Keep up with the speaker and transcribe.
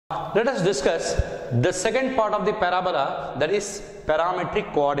Let us discuss the second part of the parabola, that is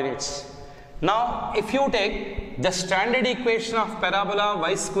parametric coordinates. Now, if you take the standard equation of parabola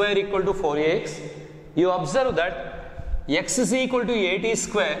y square equal to 4ax, you observe that x is equal to at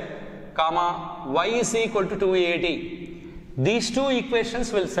square, comma, y is equal to 2at. These two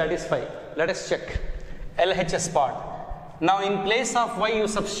equations will satisfy. Let us check LHS part. Now, in place of y you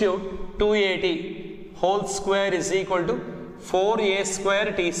substitute 2at whole square is equal to 4a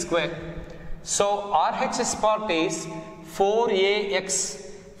square t square. So, RHS part is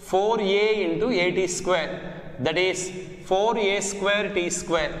 4ax, 4a into at square, that is 4a square t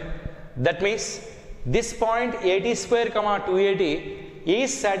square. That means this point at square comma 2at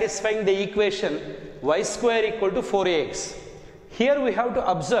is satisfying the equation y square equal to 4ax. Here we have to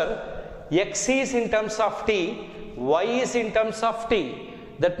observe x is in terms of t, y is in terms of t.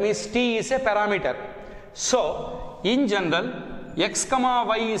 That means t is a parameter. So, in general, x comma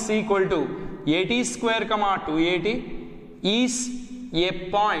y is equal to at square comma 2at is a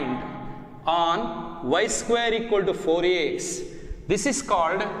point on y square equal to 4ax. This is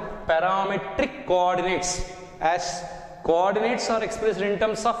called parametric coordinates, as coordinates are expressed in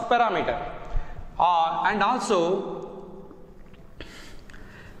terms of parameter. And also,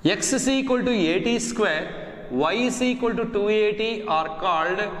 x is equal to at square, y is equal to 2at are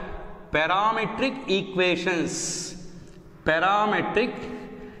called parametric equations. Parametric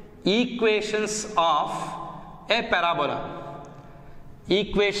equations of a parabola.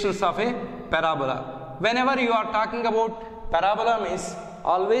 Equations of a parabola. Whenever you are talking about parabola means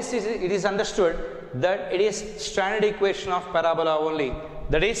always it is understood that it is standard equation of parabola only.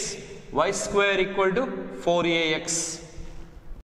 That is y square equal to 4ax.